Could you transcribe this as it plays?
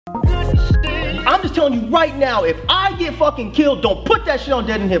I'm just telling you right now, if I get fucking killed, don't put that shit on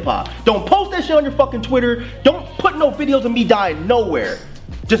Dead in Hip Hop. Don't post that shit on your fucking Twitter. Don't put no videos of me dying nowhere.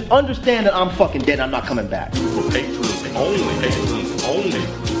 Just understand that I'm fucking dead and I'm not coming back. Patrons only.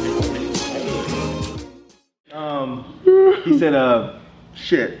 He said,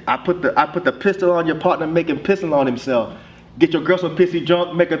 shit, I put the pistol on your partner, make him pissing on himself. Get your girl so pissy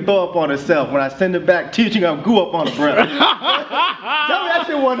drunk, make her throw up on herself. When I send her back, teaching her goo up on her breath. Tell me that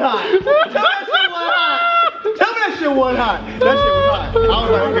shit wasn't hot. Tell me that shit wasn't hot. That shit was hot. I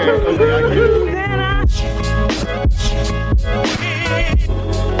was like, okay, I get it.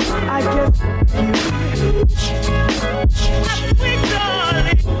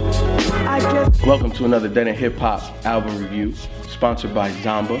 Welcome to another Dead in Hip Hop album review, sponsored by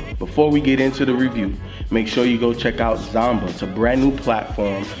Zomba. Before we get into the review, make sure you go check out Zomba. It's a brand new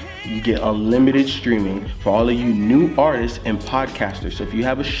platform. You get unlimited streaming for all of you new artists and podcasters. So if you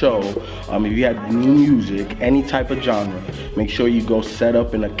have a show, if you have new music, any type of genre, make sure you go set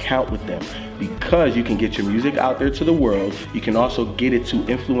up an account with them, because you can get your music out there to the world. You can also get it to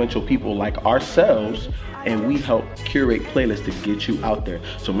influential people like ourselves, and we help curate playlists to get you out there.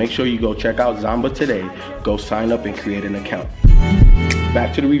 So make sure you go check out Zomba today. Go sign up and create an account.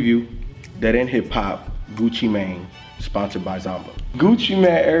 Back to the review. Dead in Hip Hop, Gucci Mane, sponsored by Zomba. Gucci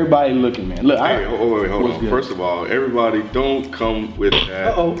Man, everybody looking, man. Look, wait, hold on. Good? First of all, everybody don't come with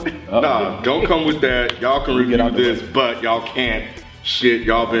that. Nah, don't come with that. Y'all can review this, but y'all can't shit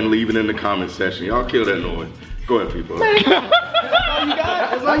y'all been leaving in the comment section. Y'all kill that noise. Go ahead, people. That's all you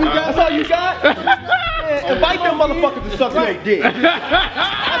got? That's all you got? That's all you got? Man, invite them motherfuckers to suck your dick. That's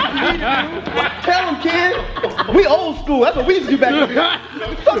what you need to do. Tell them, kid. We old school. That's what we used to do back then.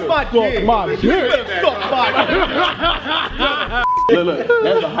 Suck my dick. Suck my dick. Look,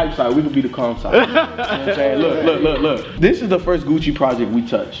 that's the hype side. We could be the calm side. You know what I'm saying? Look. This is the first Gucci project we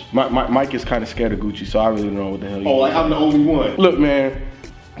touched. Mike is kind of scared of Gucci, so I really don't know what the hell. Oh, like I'm the only one. Look, man,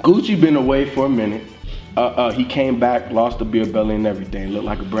 Gucci been away for a minute. He came back, lost the beer belly and everything, looked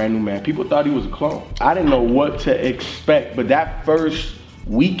like a brand new man. People thought he was a clone. I didn't know what to expect, but that first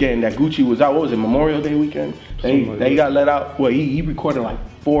weekend that Gucci was out, what was it, Memorial Day weekend? They got let out. Well, he recorded like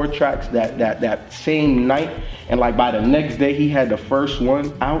 4 tracks that same night, and like by the next day he had the first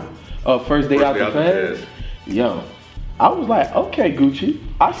one out, first day out the feds. Yo, I was like, okay, Gucci,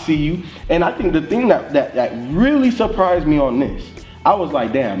 I see you. And I think the thing that really surprised me on this, I was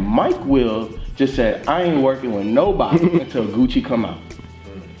like, damn, Mike Will just said, I ain't working with nobody until Gucci come out.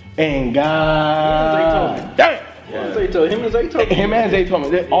 And God, damn. Him and Zay told me.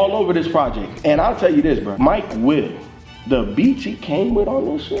 They're all over this project. And I'll tell you this, bro. Mike Will, the beats he came with on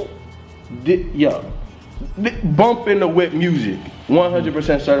this shit, bump in the whip music.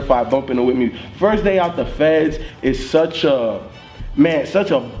 100% certified bump in the whip music. First day out the feds is such a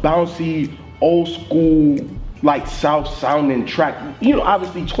bouncy, old school, like South sounding track. You know,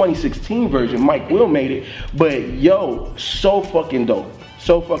 obviously 2016 version, Mike Will made it, but yo, so fucking dope.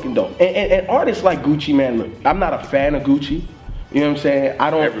 So fucking dope. And artists like Gucci, man, look, I'm not a fan of Gucci. You know what I'm saying?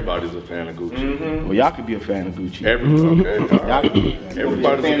 Everybody's a fan of Gucci. Mm-hmm. Well, y'all could be a fan of Gucci. Everybody's a fan of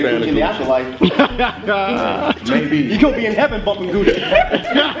Gucci in the afterlife. Maybe. You gonna be in heaven bumping Gucci.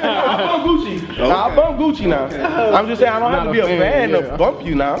 I'll bump Gucci. Okay. I'll bump Gucci now. I'm just saying, I don't have to be a fan to bump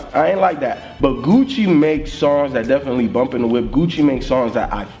you now. I ain't like that. But Gucci makes songs that definitely bump in the whip. Gucci makes songs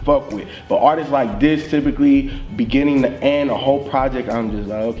that I fuck with. But artists like this, typically, beginning to end, a whole project, I'm just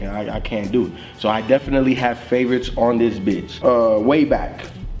like, okay, I can't do it. So I definitely have favorites on this bitch. Way back,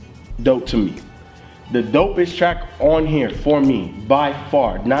 dope to me. The dopest track on here for me, by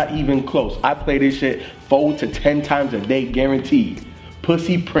far, not even close. I play this shit 4 to 10 times a day, guaranteed.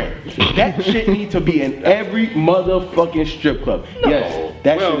 Pussy Print. That shit needs to be in every motherfucking strip club. No. Yes,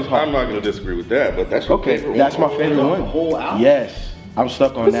 that shit is hard. I'm not gonna disagree with that, but that's your favorite that's one. My favorite one. The whole album? Yes, I'm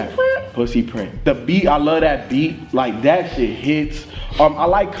stuck on that. Pussy Print. The beat, I love that beat. Like that shit hits. I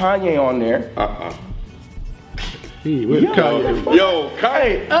like Kanye on there. Yo,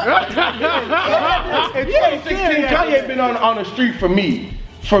 Kanye. In 2016, Kanye been on the street for me.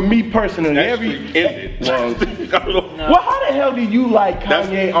 For me personally, well, how the hell do you like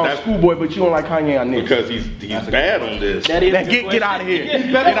Kanye on Schoolboy, but you don't like Kanye on this? Because he's bad on this. Get out of here.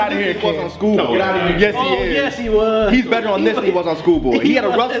 Get out of here. He was on Schoolboy. Get out of here. Yes, he is. Yes, he was. He's better on this than he was on Schoolboy. He had a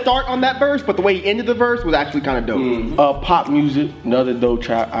rough start on that verse, but the way he ended the verse was actually kind of dope. Pop music, another dope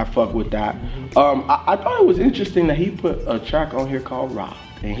track. I fuck with that. I thought it was interesting that he put a track on here called Robbed,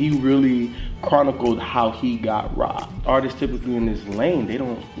 and he really chronicled how he got robbed. Artists typically in this lane, they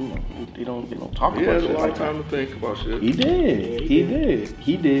don't talk about shit. He had a lot of time to think about shit. He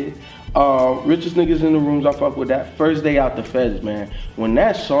did. Richest Niggas in the Rooms, I fuck with that. First Day Out the Feds, man. When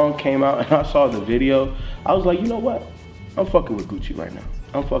that song came out and I saw the video, I was like, you know what? I'm fucking with Gucci right now.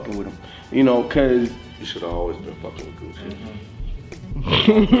 I'm fucking with him. You know, cause you should have always been fucking with Gucci.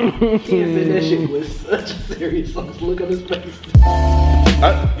 He said that shit was such a serious song. Look at his face.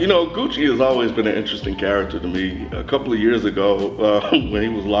 You know, Gucci has always been an interesting character to me. A couple of years ago, when he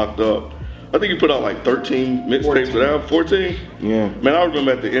was locked up, I think he put out like 13 mixtapes without 14. Yeah. Man, I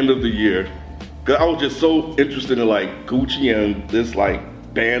remember at the end of the year, cause I was just so interested in like Gucci and this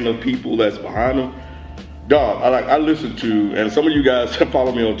like band of people that's behind him. Dog, I listened to, and some of you guys that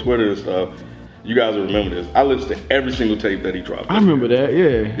follow me on Twitter and stuff, you guys will remember this. I listened to every single tape that he dropped. I remember that,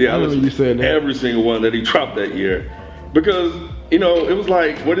 yeah. Yeah, I remember you saying that. Every single one that he dropped that year. Because, you know, it was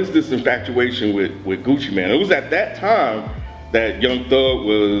like, what is this infatuation with Gucci, man? It was at that time that Young Thug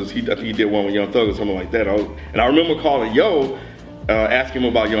was, I think he did one with Young Thug or something like that. And I remember calling Yo, asking him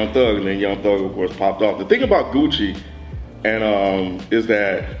about Young Thug, and then Young Thug, of course, popped off. The thing about Gucci and is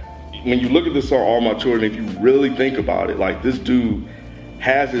that when you look at the song All My Children, if you really think about it, like this dude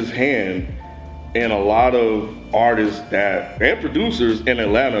has his hand in a lot of artists and producers in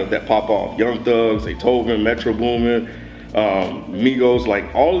Atlanta that pop off. Young Thug, Beethoven, Metro Boomin, Migos,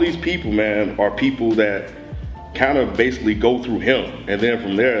 like all of these people, man, are people that kind of basically go through him. And then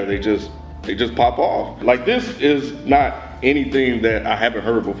from there, they just pop off. Like this is not anything that I haven't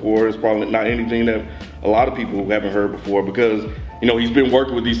heard before. It's probably not anything that a lot of people haven't heard before because, you know, he's been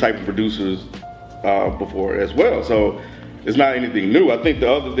working with these type of producers before as well. So it's not anything new. I think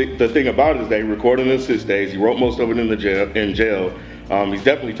the thing about it is that he recorded in his days. He wrote most of it in jail. He's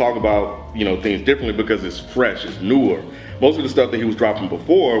definitely talking about, you know, things differently because it's fresh, it's newer. Most of the stuff that he was dropping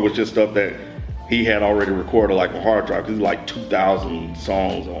before was just stuff that he had already recorded like on hard drive. Cause it's like 2,000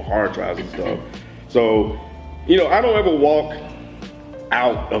 songs on hard drives and stuff. So, you know, I don't ever walk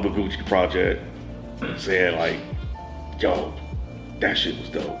out of a Gucci project saying like, yo, that shit was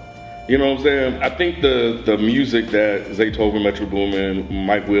dope. You know what I'm saying? I think the music that Beethoven, Metro Boomin,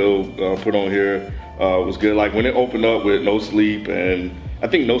 Mike Will put on here was good. Like when it opened up with No Sleep, and I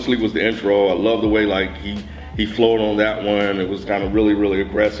think No Sleep was the intro. I love the way like he flowed on that one. It was kind of really, really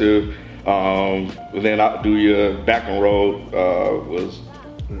aggressive. Then I Do Ya, Back on Road was,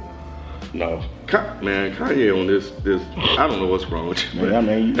 no. Man, Kanye on this, I don't know what's wrong with you,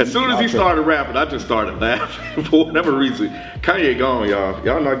 man. As soon as he started rapping, I just started laughing for whatever reason. Kanye gone, y'all.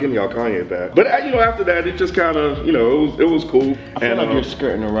 Y'all not getting y'all Kanye back. But you know, after that, it just kind of, you know, it was cool. I feel like you're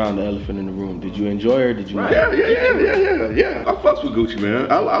skirting around the elephant in the room. Did you enjoy it or did you not? Yeah. I fucks with Gucci,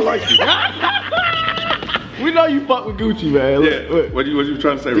 man. I like you. We know you fuck with Gucci, man. Yeah. What you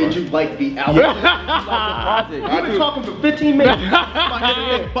trying to say, Ron? Did you like the album? Did you like the project? I've been talking for 15 minutes.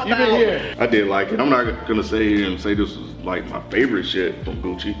 I did like it. I'm not gonna say this was like my favorite shit from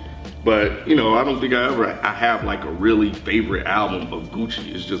Gucci, but you know, I don't think I have like a really favorite album of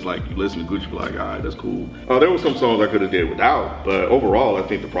Gucci. It's just like you listen to Gucci, be like, all right, that's cool. There were some songs I could have did without, but overall, I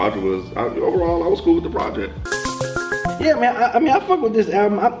think the project was. I was cool with the project. Yeah, man. I mean, I fuck with this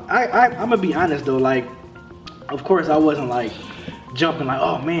album. I'm gonna be honest though, like. Of course, I wasn't like jumping like,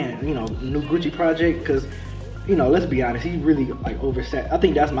 oh man, you know, new Gucci project, because, you know, let's be honest, he really like oversat. I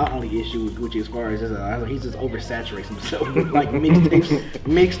think that's my only issue with Gucci as far as he just oversaturates himself like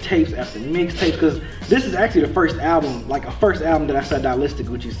mixtapes after mixtapes. Because this is actually the first album that I sat down and listened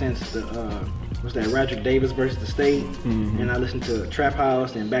to Gucci since the was that Roderick Davis versus The State, and I listened to Trap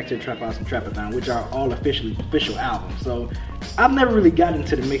House and Back to the Trap House and Trap-A-Thon, which are all official albums. So I've never really gotten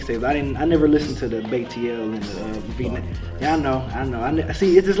into the mixtapes. I never listened to the BTL and the V-Net. Yeah, I know.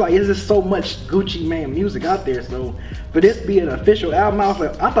 See, it's just so much Gucci man music out there. So for this to be an official album, I was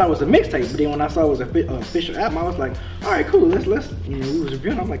like, I thought it was a mixtape, but then when I saw it was an official album, I was like, all right, cool. Let's you know, we was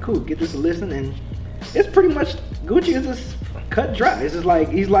reviewing. I'm like, cool, get this a listen, and it's pretty much Gucci is just cut dry. It's just like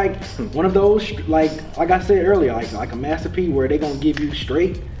he's like one of those like I said earlier, like a Master P where they gonna give you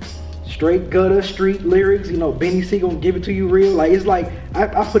straight gutter street lyrics. You know, Benny C gonna give it to you real. Like it's like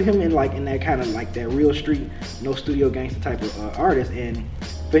I put him in like in that kind of like that real street, no studio gangster type of artist. And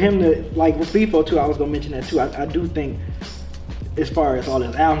for him to like with FIFO too, I was gonna mention that too. I do think as far as all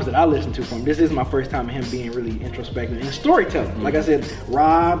his albums that I listened to from, this is my first time of him being really introspective and storytelling. Like I said,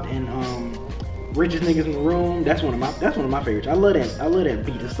 Robbed and Richest Niggas in the Room, that's one of my favorites. I love that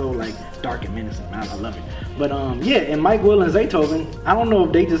beat. It's so like dark and menacing. I love it. But yeah, and Mike Will and Beethoven, I don't know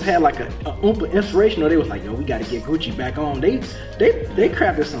if they just had like a oomph of inspiration or they was like, yo, we gotta get Gucci back on. They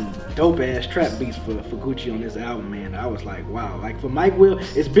crafted some dope ass trap beats for Gucci on this album, man. I was like, wow. Like for Mike Will,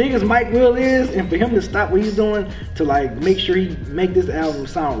 as big as Mike Will is, and for him to stop what he's doing to like make sure he make this album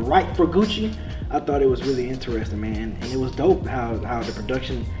sound right for Gucci, I thought it was really interesting, man. And it was dope how the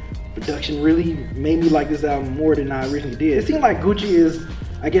production production really made me like this album more than I originally did. It seemed like Gucci is,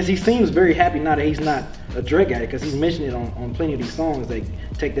 I guess he seems very happy now that he's not a drug addict, because he's mentioned it on plenty of these songs. They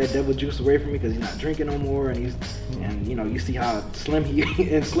take that devil juice away from me because he's not drinking no more, and you know, you see how slim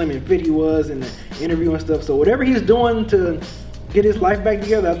and fit he was in the interview and stuff. So whatever he's doing to get his life back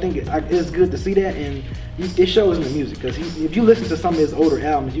together, I think it's good to see that, and it shows in the music, because if you listen to some of his older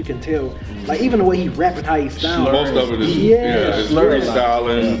albums, you can tell, like even the way he rap and how he sounds. Most of it is it's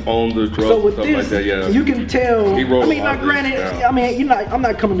freestyling on the drugs so with and stuff this, like that. Yeah, you can tell. He wrote I mean, a lot not of this granted. down. I mean, I'm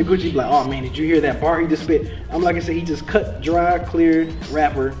not coming to Gucci like, oh man, did you hear that bar he just spit? I'm like I said, he just cut, dry, clear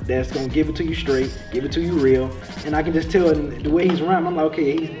rapper that's gonna give it to you straight, give it to you real, and I can just tell in the way he's rhyming. I'm like,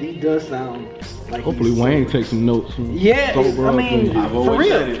 okay, he does sound like. Hopefully Wayne takes some notes from. Yeah, I mean, for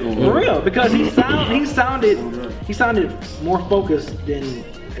real, because he sounded more focused than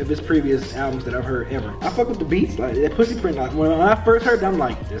of his previous albums that I've heard ever. I fuck with the beats, like that Pussy Print. Like when I first heard them, I'm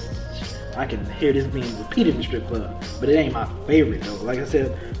like, I can hear this being repeated in the strip club, but it ain't my favorite though. Like I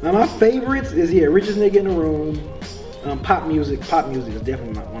said, now my favorites is Richest Nigga in the Room, pop music. Pop music is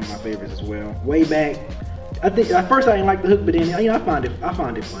definitely one of my favorites as well. Way back. I think at first I didn't like the hook, but then I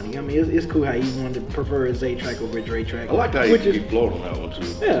find it funny. I mean, it's cool how he wanted to prefer a Zay track over a Dre track. I like how he flowed on that one too.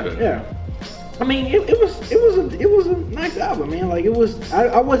 Yeah. I mean, it was a nice album, man. Like it was.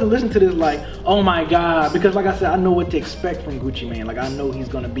 I wasn't listening to this like, oh my god, because like I said, I know what to expect from Gucci Mane. Like I know he's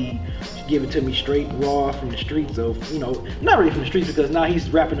gonna give it to me straight raw from the streets. So not really from the streets, because now he's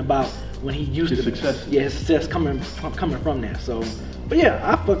rapping about when he used to success. Yeah, his success coming from that. So. But yeah,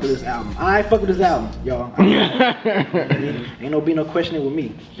 I fuck with this album. Y'all. Ain't no questioning with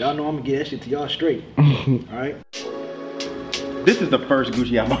me. Y'all know I'm gonna get that shit to y'all straight. Alright? This is the first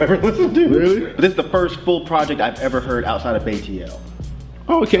Gucci album I've ever listened to. Really? But this is the first full project I've ever heard outside of BTL.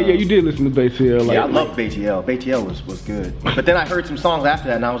 Oh, okay, yeah, you did listen to BTL. Yeah, I love BTL. BTL was good. But then I heard some songs after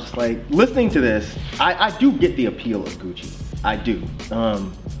that, and I was just like, listening to this, I do get the appeal of Gucci. I do.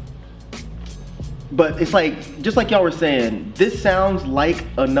 But it's like, just like y'all were saying, this sounds like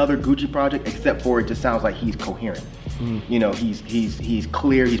another Gucci project, except for it just sounds like he's coherent. You know, he's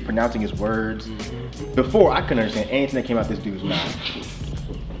clear, he's pronouncing his words. Before, I couldn't understand anything that came out this dude's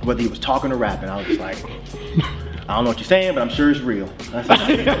mouth. Whether he was talking or rapping, I was just like, I don't know what you're saying, but I'm sure it's real. That's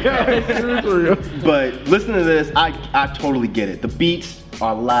it's real. But listening to this, I totally get it. The beats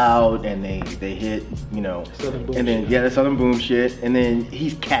are loud and they hit, Southern boom and then shit. yeah, the Southern boom shit, and then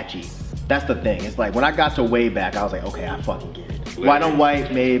he's catchy. That's the thing. It's like when I got to Way Back, I was like, okay, I fucking get it. White on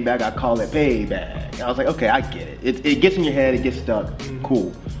white, made back, I call it payback. I was like, okay, I get it. It gets in your head, it gets stuck,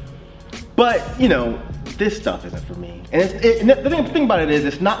 cool. But this stuff isn't for me. And the thing about it is,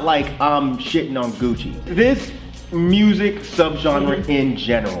 it's not like I'm shitting on Gucci. This music subgenre in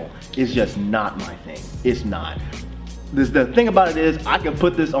general is just not my thing. It's not. The thing about it is, I can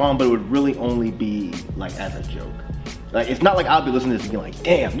put this on, but it would really only be like as a joke. Like, it's not like I'll be listening to this and be like,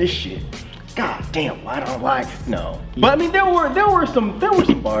 damn, this shit. God damn, why don't I like? No. But I mean, there were some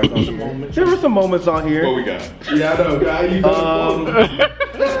bars on here. There were some moments on here. What we got? Yeah, I know, guy.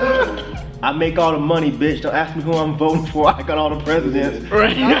 I make all the money, bitch. Don't ask me who I'm voting for. I got all the presidents.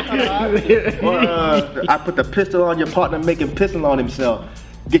 Right. I put the pistol on your partner, make him pissing on himself.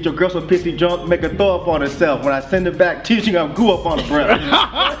 Get your girl so pissy drunk, make her throw up on herself. When I send her back, teaching her goo up on her breath. Tell me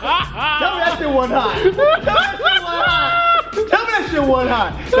that shit wasn't hot. Tell me that shit wasn't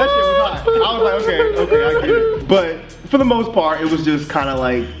hot. That shit was hot. I was like, okay, I get it. But for the most part, it was just kind of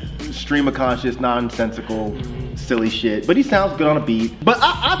like stream of conscious, nonsensical, silly shit. But he sounds good on a beat. But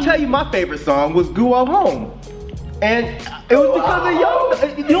I'll tell you, my favorite song was Goo Up Home. And it was because of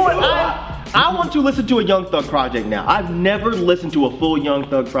Young. You know what? I want to listen to a Young Thug project now. I've never listened to a full Young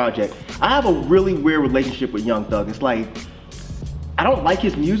Thug project. I have a really weird relationship with Young Thug. It's like, I don't like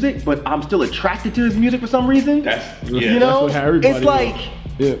his music, but I'm still attracted to his music for some reason. It's like,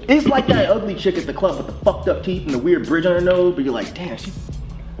 it's like that ugly chick at the club with the fucked up teeth and the weird bridge on her nose, but you're like, damn, she's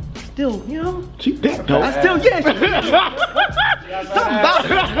still, She that dope. I still, something about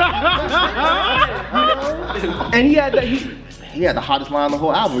it. And he had the hottest line on the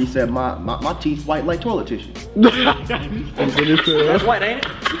whole album. He said, my teeth white like toilet tissue. That's white, ain't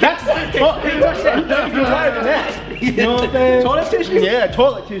it? That's whiter than that. You know what I'm saying? Toilet tissue? Yeah,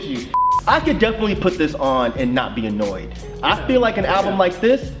 toilet tissue. I could definitely put this on and not be annoyed. I feel like an album like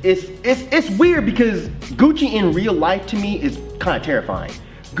this, it's weird because Gucci in real life to me is kind of terrifying.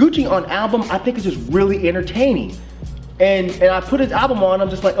 Gucci on album, I think is just really entertaining. And I put his album on, I'm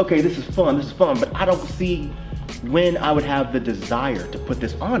just like, okay, this is fun, but I don't see when I would have the desire to put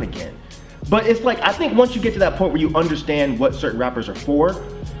this on again. But it's like, I think once you get to that point where you understand what certain rappers are for,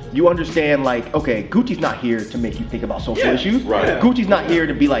 you understand like, okay, Gucci's not here to make you think about social issues. Right. Yeah. Gucci's not here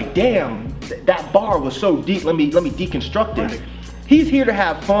to be like, damn, that bar was so deep. Let me deconstruct it. Right. He's here to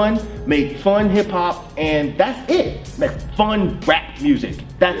have fun, make fun hip hop, and that's it. Make fun rap music.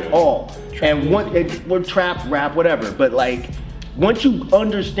 That's all. And we're trap, rap, whatever. But like, once you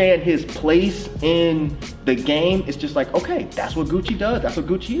understand his place in the game, it's just like, okay, that's what Gucci does. That's what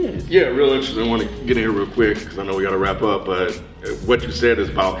Gucci is. Yeah, real interesting. I want to get in here real quick because I know we got to wrap up. But what you said is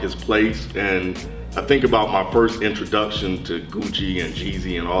about his place, and I think about my first introduction to Gucci and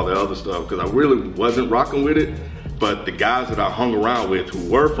Jeezy and all the other stuff because I really wasn't rocking with it. But the guys that I hung around with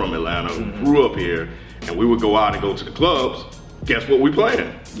who were from Atlanta, who grew up here, and we would go out and go to the clubs, guess what we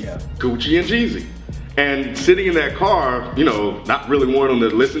playing? Yeah. Gucci and Jeezy. And sitting in that car, you know, not really wanting to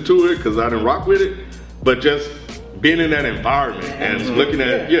listen to it because I didn't rock with it, but just being in that environment and looking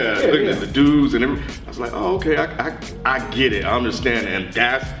at looking at the dudes and everything, I was like, oh, okay, I get it, I understand it. And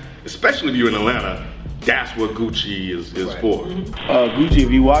that's, especially if you're in Atlanta, that's what Gucci is for. Gucci,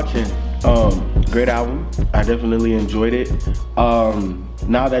 if you watching, great album. I definitely enjoyed it.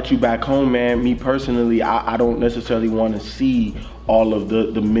 Now that you back home, man, me personally, I don't necessarily want to see all of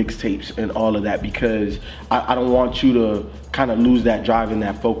the mixtapes and all of that because I don't want you to kind of lose that drive and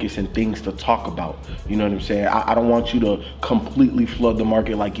that focus and things to talk about. You know what I'm saying? I don't want you to completely flood the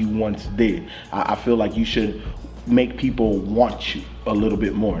market like you once did. I feel like you should make people want you a little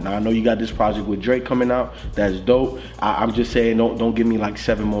bit more. Now I know you got this project with Drake coming out, that's dope. I'm just saying don't give me like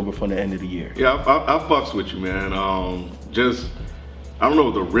 7 more before the end of the year. Yeah, I fucks with you, man. Just, I don't know,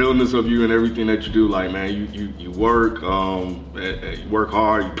 the realness of you and everything that you do. Like, man, you work, you work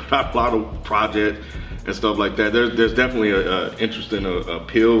hard, you put out a lot of projects and stuff like that. There's definitely a interesting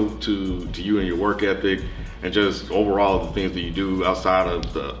appeal to you and your work ethic. And just overall the things that you do outside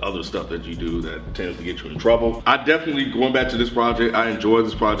of the other stuff that you do that tends to get you in trouble. I definitely, going back to this project, I enjoy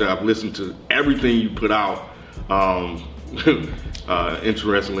this project. I've listened to everything you put out,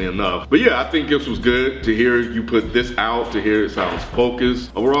 interestingly enough. But yeah, I think this was good to hear you put this out, to hear it sounds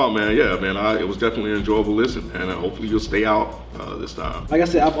focused. Overall, man, yeah, man, it was definitely an enjoyable listen, and hopefully you'll stay out this time. Like I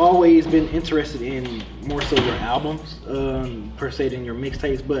said, I've always been interested in more so your albums, per se, than your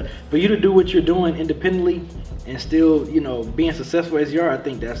mixtapes. But for you to do what you're doing independently and still, you know, being successful as you are, I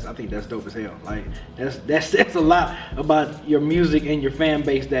think that's dope as hell. Like that says a lot about your music and your fan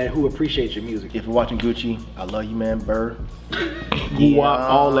base who appreciates your music. If you're watching Gucci, I love you, man, Burr. Guwap,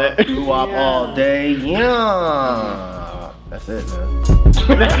 all that. Guwap all day, yeah. That's it,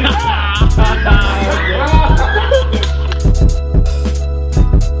 man.